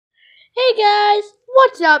Hey guys,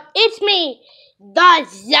 what's up? It's me, the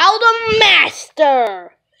Zelda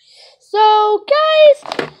Master. So guys,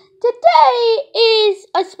 today is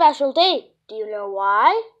a special day. Do you know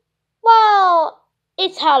why? Well,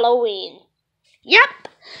 it's Halloween. Yep,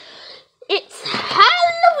 it's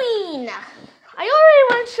Halloween. I already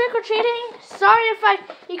went trick-or-treating. Sorry if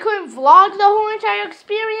you couldn't vlog the whole entire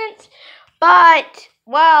experience. But,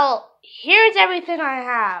 well, here's everything I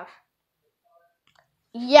have.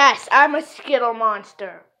 Yes, I'm a Skittle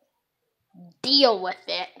monster. Deal with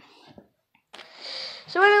it.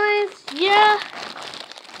 So anyways, yeah.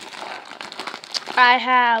 I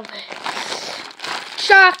have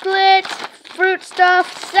chocolate, fruit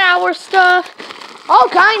stuff, sour stuff, all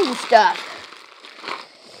kinds of stuff.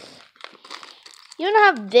 You even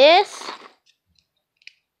have this.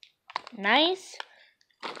 Nice.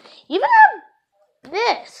 You even have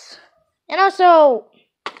this. And also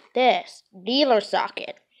this dealer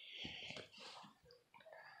socket.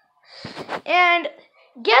 And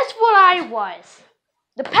guess what I was?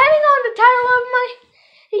 Depending on the title of my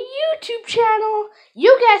YouTube channel,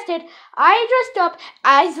 you guessed it, I dressed up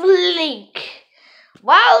as Link.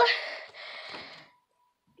 Well,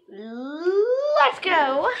 let's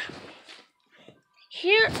go.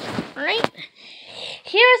 Here's the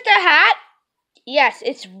hat. Yes,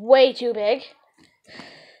 it's way too big.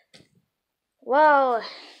 Well,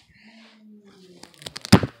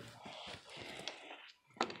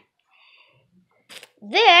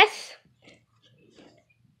 this,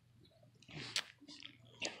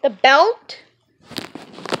 the belt,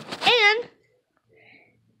 and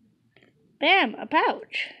bam, a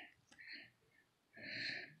pouch.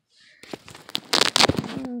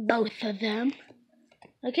 Both of them.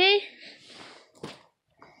 Okay?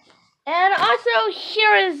 And also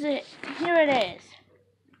here it is.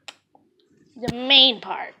 The main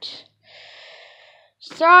part.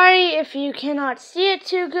 Sorry if you cannot see it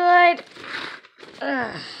too good.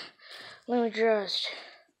 Let me just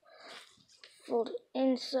fold it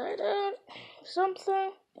inside out.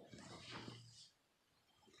 Something.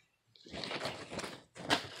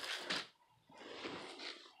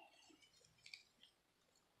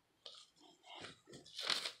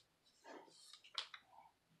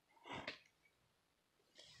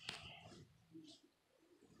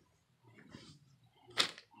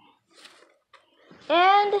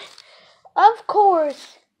 And of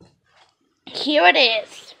course, here it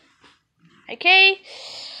is. Okay?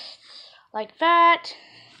 Like that.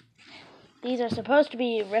 These are supposed to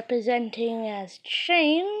be representing as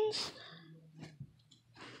chains.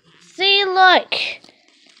 See, look.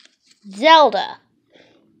 Zelda.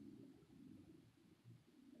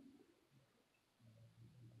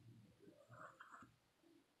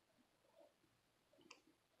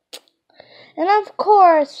 And of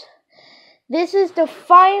course, this is the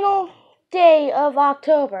final day of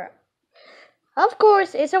October. Of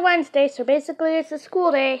course, it's a Wednesday, so basically it's a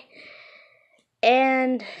school day.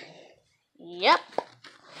 And, yep.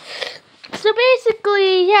 So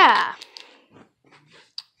basically, yeah.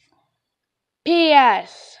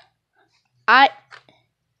 P.S.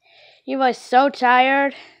 He was so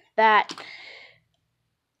tired that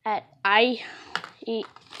he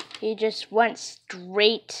just went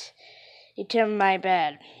straight into my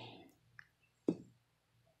bed.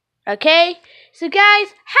 Okay? So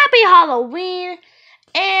guys, happy Halloween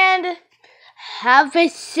and have a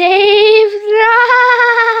safe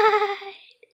night.